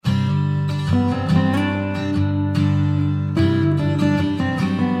Hi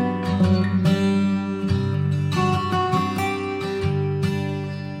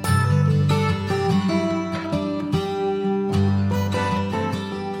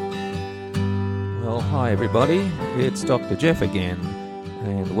everybody, it's Dr. Jeff again,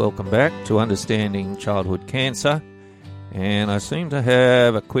 and welcome back to Understanding Childhood Cancer. And I seem to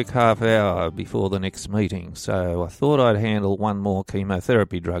have a quick half hour before the next meeting, so I thought I'd handle one more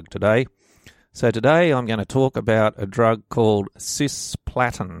chemotherapy drug today. So today I'm going to talk about a drug called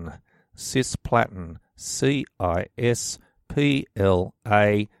Cisplatin. Cisplatin, C-I-S-P-L-A-T-I-N.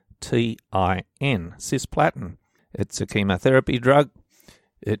 Cisplatin. It's a chemotherapy drug.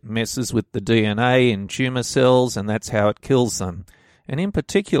 It messes with the DNA in tumour cells, and that's how it kills them. And in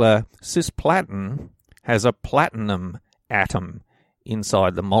particular, cisplatin has a platinum atom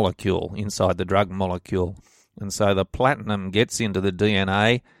inside the molecule, inside the drug molecule. And so the platinum gets into the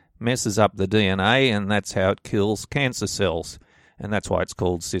DNA, messes up the DNA, and that's how it kills cancer cells. And that's why it's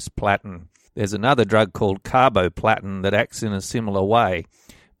called cisplatin. There's another drug called carboplatin that acts in a similar way,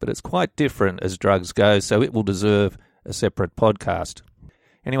 but it's quite different as drugs go, so it will deserve a separate podcast.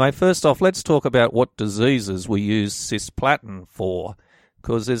 Anyway, first off, let's talk about what diseases we use cisplatin for,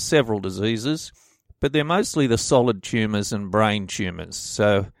 because there's several diseases, but they're mostly the solid tumours and brain tumours.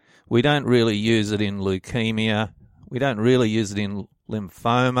 So we don't really use it in leukemia. We don't really use it in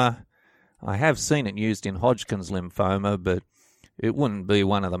lymphoma. I have seen it used in Hodgkin's lymphoma, but it wouldn't be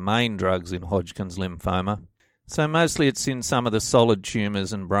one of the main drugs in Hodgkin's lymphoma. So mostly it's in some of the solid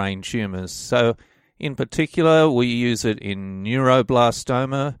tumours and brain tumours. So in particular, we use it in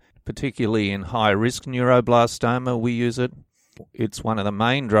neuroblastoma, particularly in high-risk neuroblastoma we use it. It's one of the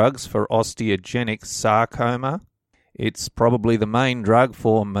main drugs for osteogenic sarcoma. It's probably the main drug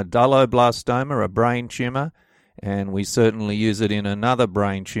for medulloblastoma, a brain tumour, and we certainly use it in another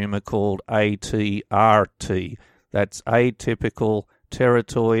brain tumour called ATRT. That's atypical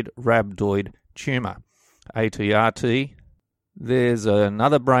teratoid rhabdoid tumour. ATRT. There's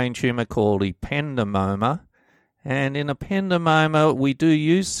another brain tumour called ependymoma, and in ependymoma we do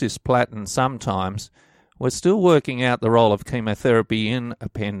use cisplatin sometimes. We're still working out the role of chemotherapy in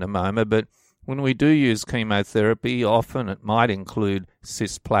ependymoma, but when we do use chemotherapy, often it might include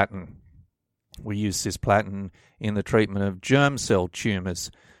cisplatin. We use cisplatin in the treatment of germ cell tumours,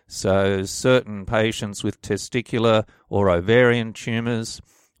 so certain patients with testicular or ovarian tumours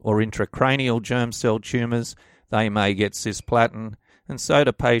or intracranial germ cell tumours, they may get cisplatin, and so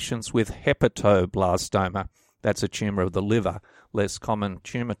do patients with hepatoblastoma. That's a tumour of the liver. Less common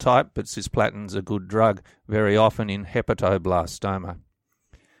tumour type, but cisplatin's a good drug, very often in hepatoblastoma.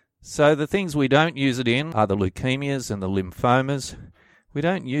 So the things we don't use it in are the leukemias and the lymphomas. We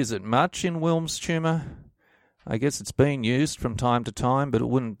don't use it much in Wilms tumour. I guess it's been used from time to time, but it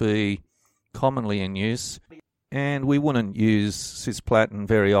wouldn't be commonly in use. And we wouldn't use cisplatin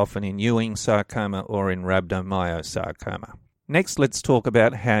very often in Ewing sarcoma or in rhabdomyosarcoma. Next, let's talk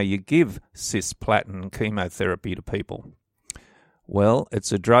about how you give cisplatin chemotherapy to people. Well,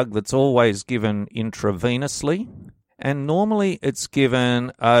 it's a drug that's always given intravenously, and normally it's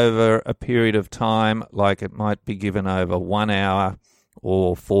given over a period of time, like it might be given over 1 hour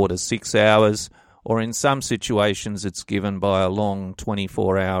or 4 to 6 hours, or in some situations it's given by a long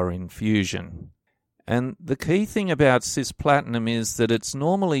 24-hour infusion. And the key thing about cisplatin is that it's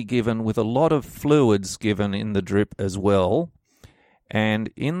normally given with a lot of fluids given in the drip as well. And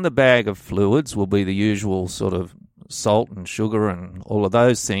in the bag of fluids will be the usual sort of salt and sugar and all of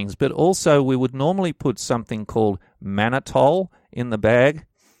those things. But also we would normally put something called mannitol in the bag,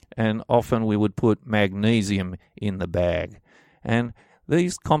 and often we would put magnesium in the bag. And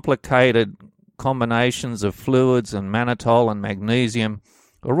these complicated combinations of fluids and mannitol and magnesium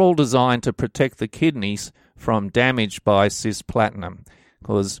are all designed to protect the kidneys from damage by cisplatin,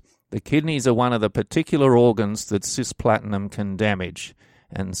 because the kidneys are one of the particular organs that cisplatin can damage.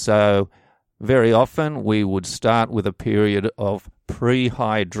 And so very often we would start with a period of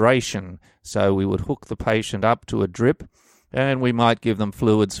prehydration. So we would hook the patient up to a drip, and we might give them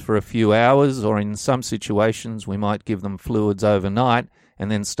fluids for a few hours, or in some situations we might give them fluids overnight and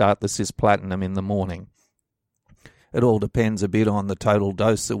then start the cisplatin in the morning. It all depends a bit on the total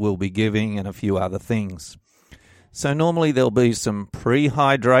dose that we'll be giving and a few other things. So normally there'll be some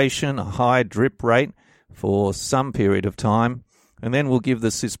prehydration, a high drip rate for some period of time, and then we'll give the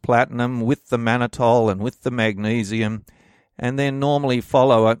cisplatin with the mannitol and with the magnesium, and then normally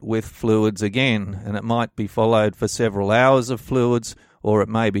follow it with fluids again, and it might be followed for several hours of fluids, or it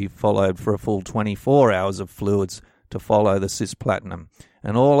may be followed for a full 24 hours of fluids to follow the cisplatin.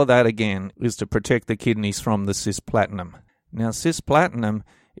 And all of that, again, is to protect the kidneys from the cisplatin. Now, cisplatin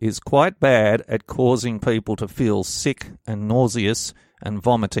is quite bad at causing people to feel sick and nauseous and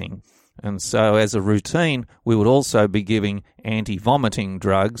vomiting. And so as a routine, we would also be giving anti-vomiting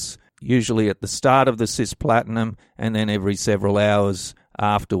drugs, usually at the start of the cisplatin and then every several hours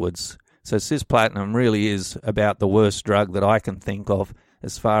afterwards. So cisplatin really is about the worst drug that I can think of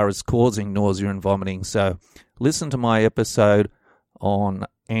as far as causing nausea and vomiting. So listen to my episode on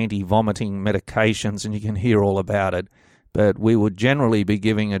anti-vomiting medications and you can hear all about it. But we would generally be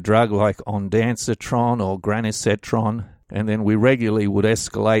giving a drug like ondansetron or granisetron, and then we regularly would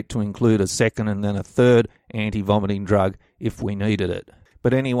escalate to include a second and then a third anti-vomiting drug if we needed it.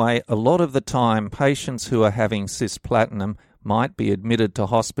 But anyway, a lot of the time, patients who are having cisplatin might be admitted to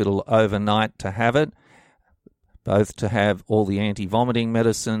hospital overnight to have it, both to have all the anti-vomiting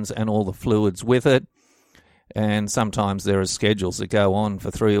medicines and all the fluids with it. And sometimes there are schedules that go on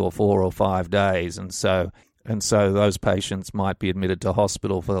for 3 or 4 or 5 days, and so those patients might be admitted to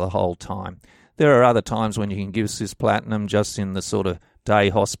hospital for the whole time. There are other times when you can give cisplatin just in the sort of day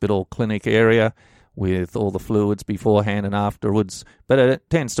hospital clinic area with all the fluids beforehand and afterwards, but it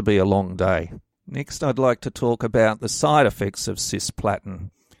tends to be a long day. Next, I'd like to talk about the side effects of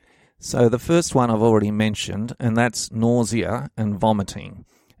cisplatin. So the first one I've already mentioned, and that's nausea and vomiting.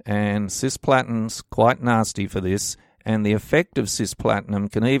 And cisplatin's quite nasty for this, and the effect of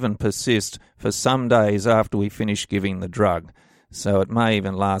cisplatin can even persist for some days after we finish giving the drug. So it may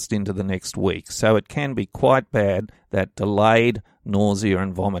even last into the next week. So it can be quite bad, that delayed nausea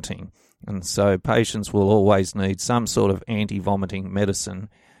and vomiting. And so patients will always need some sort of anti-vomiting medicine,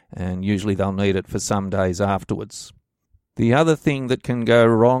 and usually they'll need it for some days afterwards. The other thing that can go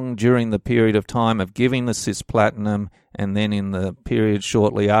wrong during the period of time of giving the cisplatin and then in the period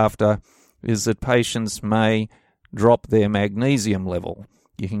shortly after is that patients may drop their magnesium level.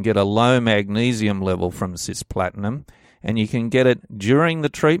 You can get a low magnesium level from cisplatin, and you can get it during the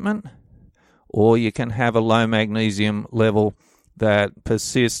treatment, or you can have a low magnesium level that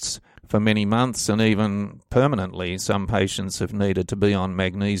persists for many months and even permanently. Some patients have needed to be on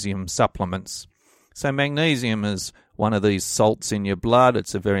magnesium supplements. So magnesium is one of these salts in your blood.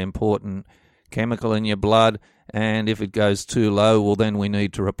 It's a very important chemical in your blood, and if it goes too low, well, then we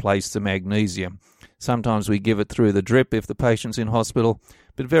need to replace the magnesium. Sometimes we give it through the drip if the patient's in hospital,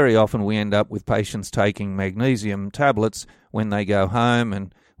 but very often we end up with patients taking magnesium tablets when they go home,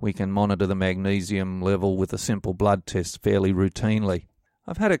 and we can monitor the magnesium level with a simple blood test fairly routinely.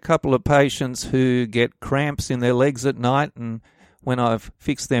 I've had a couple of patients who get cramps in their legs at night, and when I've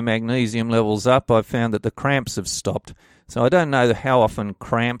fixed their magnesium levels up, I've found that the cramps have stopped. So I don't know how often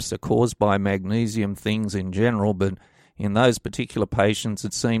cramps are caused by magnesium things in general, but in those particular patients,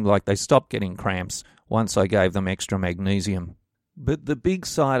 it seemed like they stopped getting cramps once I gave them extra magnesium. But the big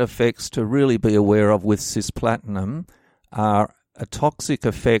side effects to really be aware of with cisplatin are a toxic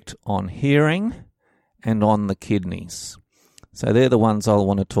effect on hearing and on the kidneys. So they're the ones I'll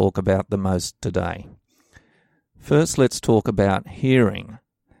want to talk about the most today. First, let's talk about hearing.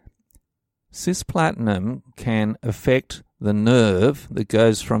 Cisplatin can affect the nerve that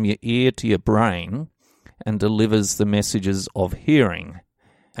goes from your ear to your brain and delivers the messages of hearing,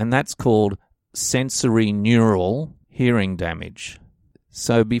 and that's called sensory neural hearing damage.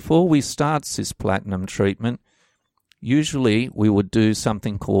 So before we start cisplatin treatment, usually we would do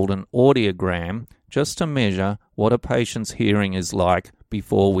something called an audiogram just to measure what a patient's hearing is like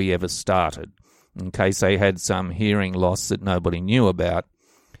before we ever started, in case they had some hearing loss that nobody knew about,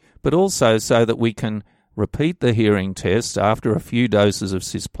 but also so that we can repeat the hearing test after a few doses of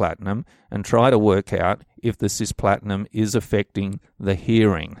cisplatin and try to work out if the cisplatin is affecting the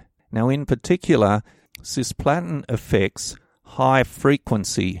hearing. Now, in particular, cisplatin affects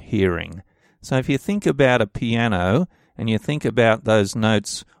high-frequency hearing. So if you think about a piano and you think about those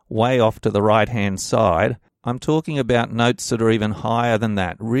notes way off to the right-hand side, I'm talking about notes that are even higher than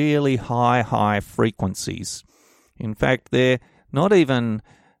that, really high frequencies. In fact, they're not even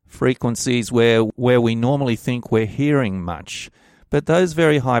frequencies where we normally think we're hearing much. But those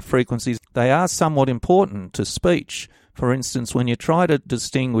very high frequencies, they are somewhat important to speech. For instance, when you try to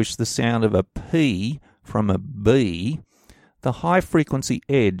distinguish the sound of a P from a B, the high frequency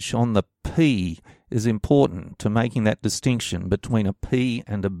edge on the P is important to making that distinction between a P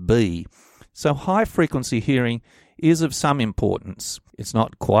and a B. So high frequency hearing is of some importance. It's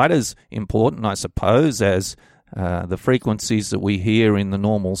not quite as important, I suppose, as the frequencies that we hear in the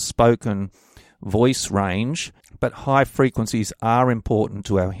normal spoken voice range, but high frequencies are important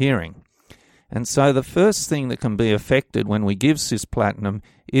to our hearing. And so the first thing that can be affected when we give cisplatin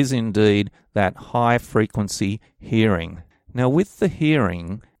is indeed that high frequency hearing. Now with the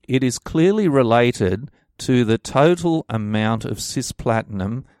hearing, it is clearly related to the total amount of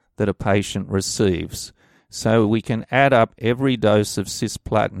cisplatin that a patient receives. So we can add up every dose of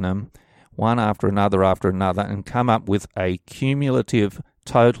cisplatin, one after another, and come up with a cumulative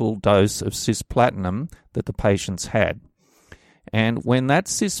total dose of cisplatin that the patient's had. And when that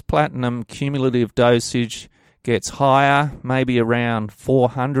cisplatin cumulative dosage gets higher, maybe around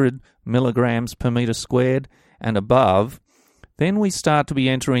 400 milligrams per metre squared and above, then we start to be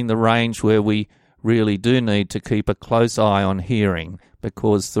entering the range where we really do need to keep a close eye on hearing,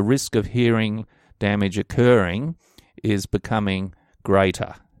 because the risk of hearing damage occurring is becoming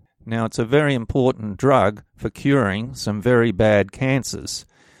greater. Now, it's a very important drug for curing some very bad cancers,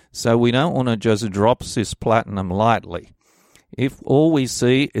 so we don't want to just drop cisplatin lightly. If all we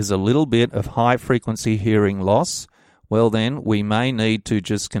see is a little bit of high-frequency hearing loss, well then we may need to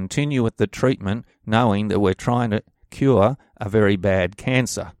just continue with the treatment knowing that we're trying to cure a very bad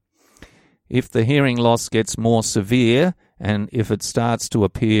cancer. If the hearing loss gets more severe and if it starts to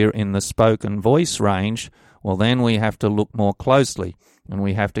appear in the spoken voice range, well then we have to look more closely and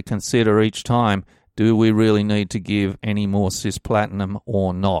we have to consider each time, do we really need to give any more cisplatin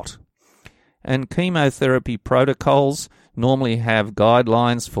or not? And chemotherapy protocols normally have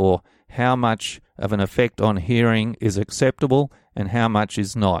guidelines for how much of an effect on hearing is acceptable and how much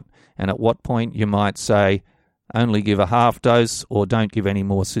is not, and at what point you might say only give a half dose or don't give any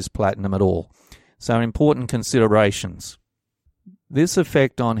more cisplatin at all. So important considerations. This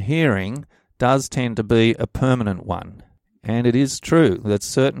effect on hearing does tend to be a permanent one, and it is true that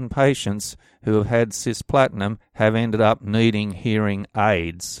certain patients who have had cisplatin have ended up needing hearing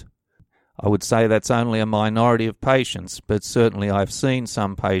aids. I would say that's only a minority of patients, but certainly I've seen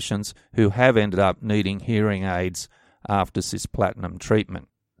some patients who have ended up needing hearing aids after cisplatin treatment.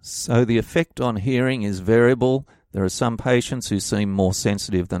 So the effect on hearing is variable. There are some patients who seem more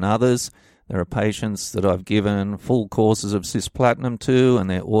sensitive than others. There are patients that I've given full courses of cisplatin to and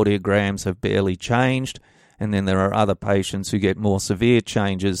their audiograms have barely changed. And then there are other patients who get more severe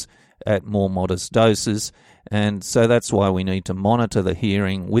changes at more modest doses. And so that's why we need to monitor the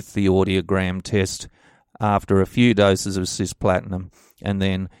hearing with the audiogram test after a few doses of cisplatin and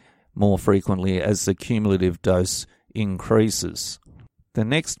then more frequently as the cumulative dose increases. The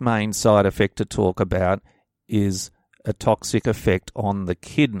next main side effect to talk about is a toxic effect on the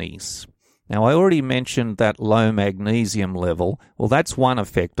kidneys. Now, I already mentioned that low magnesium level. Well, that's one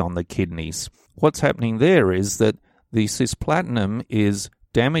effect on the kidneys. What's happening there is that the cisplatin is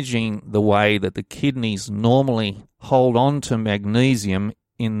damaging the way that the kidneys normally hold on to magnesium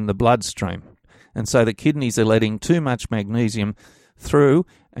in the bloodstream. And so the kidneys are letting too much magnesium through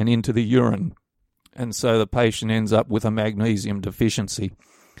and into the urine. And so the patient ends up with a magnesium deficiency.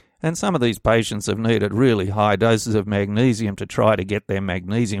 And some of these patients have needed really high doses of magnesium to try to get their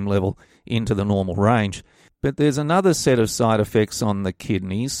magnesium level into the normal range. But there's another set of side effects on the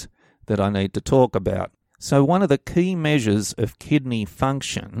kidneys that I need to talk about. So one of the key measures of kidney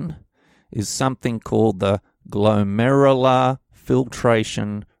function is something called the glomerular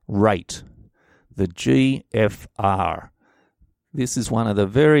filtration rate, the GFR. This is one of the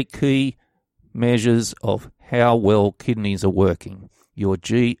very key measures of how well kidneys are working, your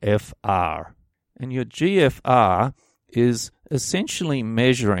GFR. And your GFR is essentially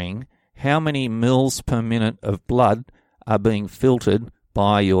measuring how many mils per minute of blood are being filtered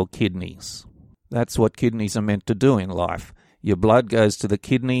by your kidneys. That's what kidneys are meant to do in life. Your blood goes to the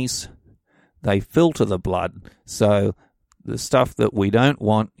kidneys, they filter the blood, so the stuff that we don't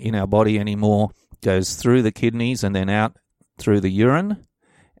want in our body anymore goes through the kidneys and then out through the urine,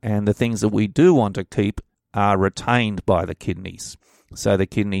 and the things that we do want to keep are retained by the kidneys. So the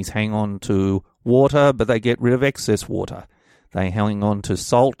kidneys hang on to water, but they get rid of excess water. They hang on to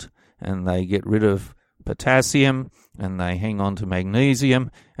salt, and they get rid of potassium, and they hang on to magnesium,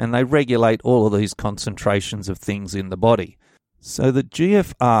 and they regulate all of these concentrations of things in the body. So the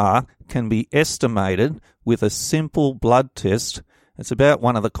GFR can be estimated with a simple blood test. It's about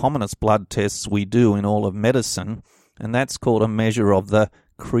one of the commonest blood tests we do in all of medicine, and that's called a measure of the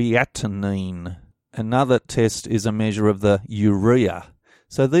creatinine. Another test is a measure of the urea.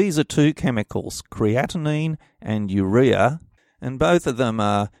 So these are two chemicals, creatinine and urea, and both of them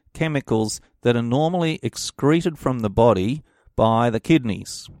are chemicals that are normally excreted from the body by the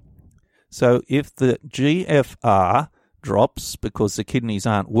kidneys. So if the GFR drops because the kidneys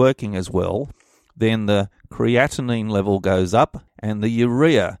aren't working as well, then the creatinine level goes up and the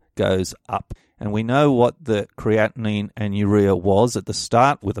urea goes up. And we know what the creatinine and urea was at the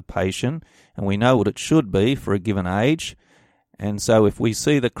start with a patient, and we know what it should be for a given age. And so if we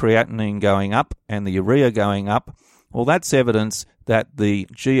see the creatinine going up and the urea going up, well, that's evidence that the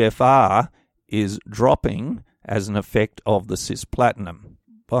GFR is dropping as an effect of the cisplatin.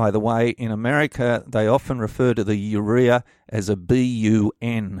 By the way, in America, they often refer to the urea as a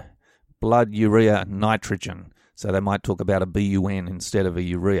BUN, blood urea nitrogen. So they might talk about a BUN instead of a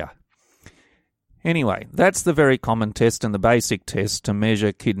urea. Anyway, that's the very common test and the basic test to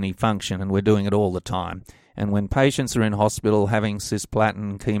measure kidney function, and we're doing it all the time. And when patients are in hospital having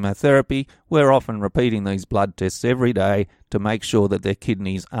cisplatin chemotherapy, we're often repeating these blood tests every day to make sure that their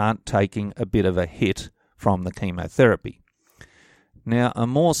kidneys aren't taking a bit of a hit from the chemotherapy. Now, a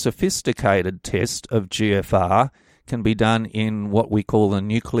more sophisticated test of GFR can be done in what we call the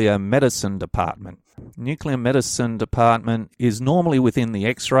nuclear medicine department. Nuclear medicine department is normally within the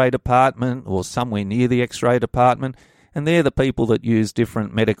X-ray department or somewhere near the X-ray department, and they're the people that use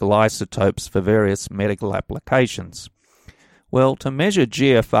different medical isotopes for various medical applications. Well, to measure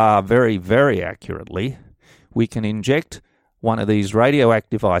GFR very, very accurately, we can inject one of these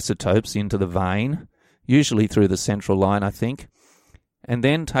radioactive isotopes into the vein, usually through the central line, I think, and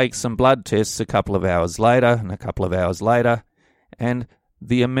then take some blood tests a couple of hours later and a couple of hours later, and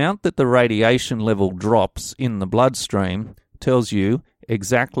the amount that the radiation level drops in the bloodstream tells you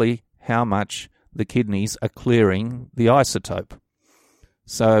exactly how much the kidneys are clearing the isotope.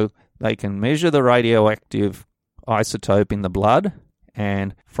 So they can measure the radioactive isotope in the blood,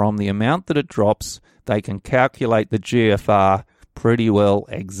 and from the amount that it drops, they can calculate the GFR pretty well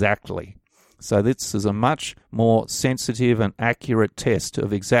exactly. So this is a much more sensitive and accurate test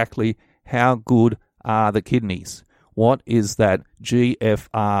of exactly how good are the kidneys. What is that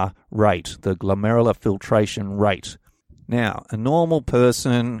GFR rate, the glomerular filtration rate? Now, a normal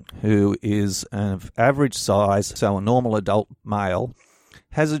person who is of average size, so a normal adult male,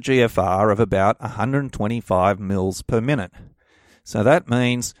 has a GFR of about 125 mils per minute. So that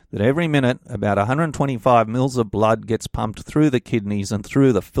means that every minute about 125 mils of blood gets pumped through the kidneys and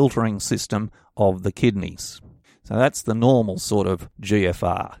through the filtering system of the kidneys. So that's the normal sort of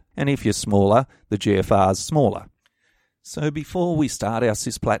GFR. And if you're smaller, the GFR is smaller. So before we start our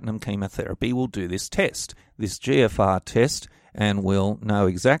cisplatin chemotherapy, we'll do this test, this GFR test, and we'll know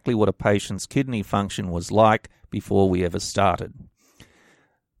exactly what a patient's kidney function was like before we ever started.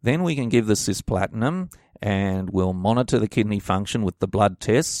 Then we can give the cisplatin and we'll monitor the kidney function with the blood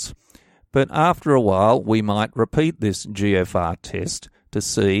tests. But after a while, we might repeat this GFR test to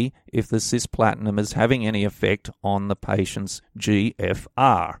see if the cisplatin is having any effect on the patient's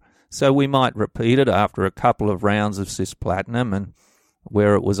GFR. So we might repeat it after a couple of rounds of cisplatin, and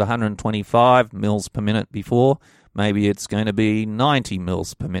where it was 125 mils per minute before, maybe it's going to be 90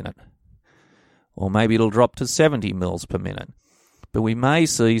 mils per minute. Or maybe it'll drop to 70 mils per minute. But we may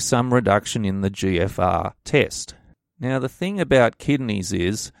see some reduction in the GFR test. Now, the thing about kidneys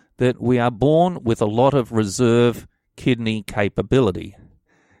is that we are born with a lot of reserve kidney capability.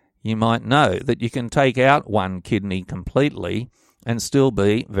 You might know that you can take out one kidney completely and still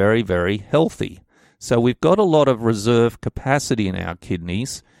be very, very healthy. So we've got a lot of reserve capacity in our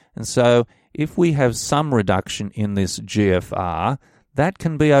kidneys, and so if we have some reduction in this GFR, that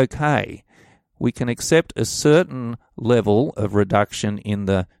can be okay. We can accept a certain level of reduction in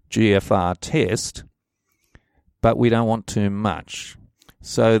the GFR test, but we don't want too much.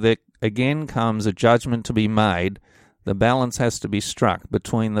 So there again comes a judgment to be made. The balance has to be struck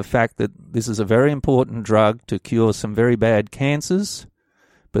between the fact that this is a very important drug to cure some very bad cancers,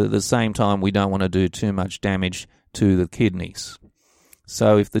 but at the same time we don't want to do too much damage to the kidneys.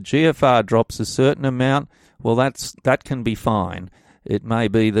 So if the GFR drops a certain amount, well, that can be fine. It may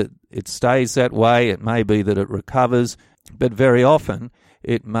be that it stays that way, it may be that it recovers, but very often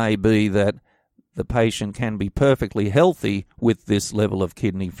it may be that the patient can be perfectly healthy with this level of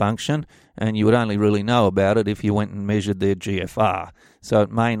kidney function, and you would only really know about it if you went and measured their GFR. So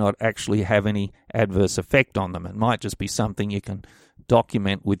it may not actually have any adverse effect on them. It might just be something you can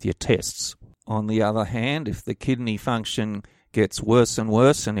document with your tests. On the other hand, if the kidney function gets worse and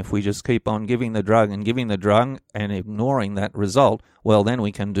worse, and if we just keep on giving the drug and ignoring that result, well, then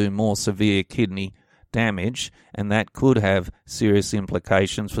we can do more severe kidney damage, and that could have serious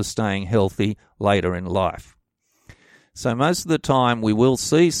implications for staying healthy later in life. So most of the time we will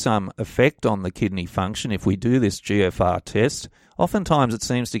see some effect on the kidney function if we do this GFR test. Oftentimes it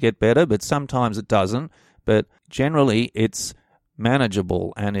seems to get better, but sometimes it doesn't. But generally it's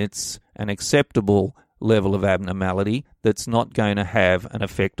manageable and it's an acceptable level of abnormality that's not going to have an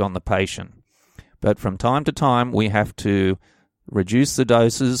effect on the patient. But from time to time we have to reduce the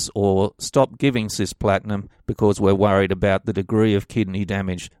doses or stop giving cisplatin because we're worried about the degree of kidney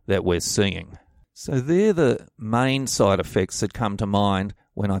damage that we're seeing. So they're the main side effects that come to mind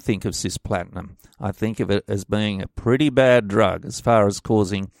when I think of cisplatin. I think of it as being a pretty bad drug as far as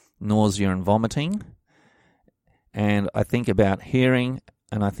causing nausea and vomiting, and I think about hearing,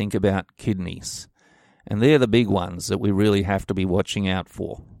 and I think about kidneys. And they're the big ones that we really have to be watching out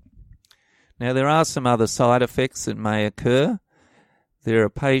for. Now, there are some other side effects that may occur. There are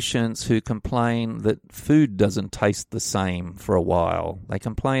patients who complain that food doesn't taste the same for a while. They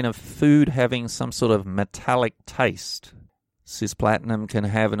complain of food having some sort of metallic taste. Cisplatin can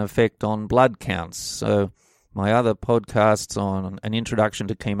have an effect on blood counts. So my other podcasts on an introduction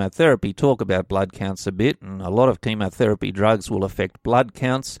to chemotherapy talk about blood counts a bit, and a lot of chemotherapy drugs will affect blood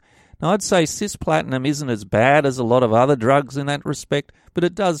counts. Now, I'd say cisplatin isn't as bad as a lot of other drugs in that respect, but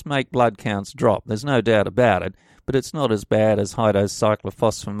it does make blood counts drop. There's no doubt about it, but it's not as bad as high-dose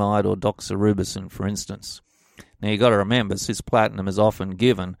cyclophosphamide or doxorubicin, for instance. Now, you've got to remember, cisplatin is often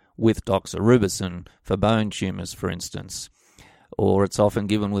given with doxorubicin for bone tumours, for instance, or it's often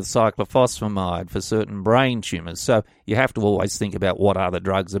given with cyclophosphamide for certain brain tumours. So you have to always think about what other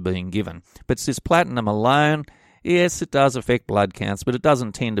drugs are being given. But cisplatin alone, yes, it does affect blood counts, but it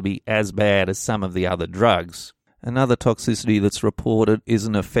doesn't tend to be as bad as some of the other drugs. Another toxicity that's reported is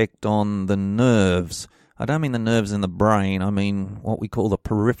an effect on the nerves. I don't mean the nerves in the brain, I mean what we call the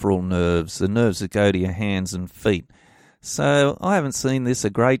peripheral nerves, the nerves that go to your hands and feet. So I haven't seen this a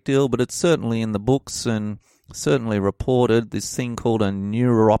great deal, but it's certainly in the books and certainly reported, this thing called a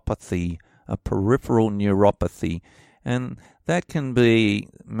neuropathy, a peripheral neuropathy. And that can be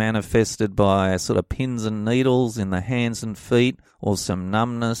manifested by sort of pins and needles in the hands and feet, or some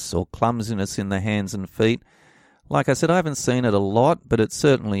numbness or clumsiness in the hands and feet. Like I said, I haven't seen it a lot, but it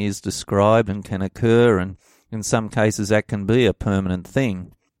certainly is described and can occur, and in some cases that can be a permanent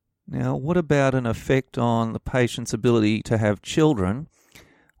thing. Now, what about an effect on the patient's ability to have children?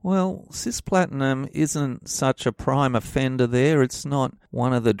 Well, cisplatin isn't such a prime offender there. It's not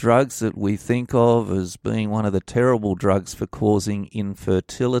one of the drugs that we think of as being one of the terrible drugs for causing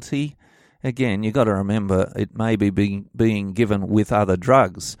infertility. Again, you've got to remember it may be being given with other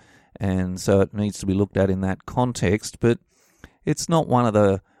drugs, and so it needs to be looked at in that context, but it's not one of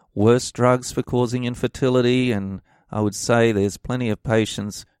the worst drugs for causing infertility, and I would say there's plenty of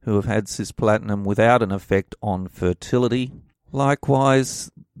patients who have had cisplatin without an effect on fertility.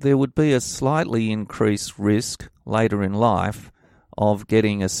 Likewise, there would be a slightly increased risk later in life of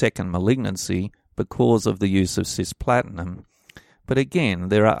getting a second malignancy because of the use of cisplatin. But again,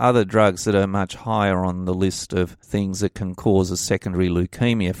 there are other drugs that are much higher on the list of things that can cause a secondary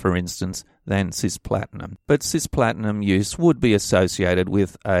leukemia, for instance, than cisplatin. But cisplatin use would be associated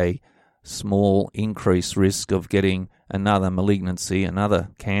with a small increased risk of getting another malignancy, another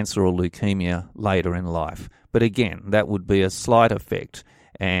cancer or leukemia later in life. But again, that would be a slight effect,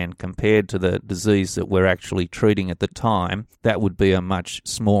 and compared to the disease that we're actually treating at the time, that would be a much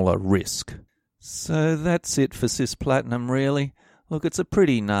smaller risk. So that's it for cisplatin, really. Look, it's a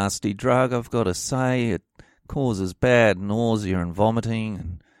pretty nasty drug, I've got to say. It causes bad nausea and vomiting,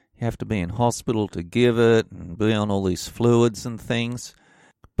 and you have to be in hospital to give it and be on all these fluids and things.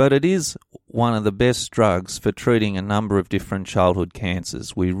 But it is one of the best drugs for treating a number of different childhood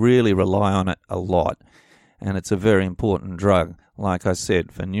cancers. We really rely on it a lot, and it's a very important drug, like I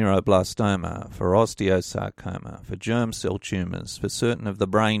said, for neuroblastoma, for osteosarcoma, for germ cell tumours, for certain of the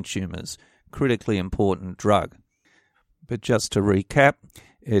brain tumours. Critically important drug. But just to recap,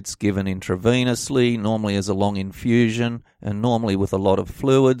 it's given intravenously, normally as a long infusion, and normally with a lot of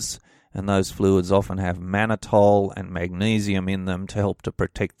fluids, and those fluids often have mannitol and magnesium in them to help to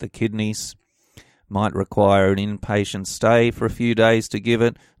protect the kidneys. Might require an inpatient stay for a few days to give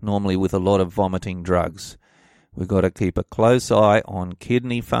it, normally with a lot of vomiting drugs. We've got to keep a close eye on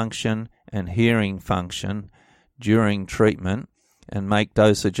kidney function and hearing function during treatment and make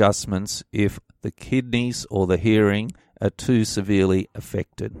dose adjustments if the kidneys or the hearing are too severely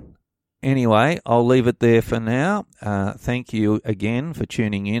affected. Anyway, I'll leave it there for now. Thank you again for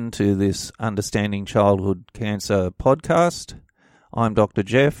tuning in to this Understanding Childhood Cancer podcast. I'm Dr.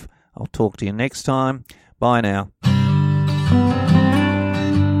 Jeff. I'll talk to you next time. Bye now.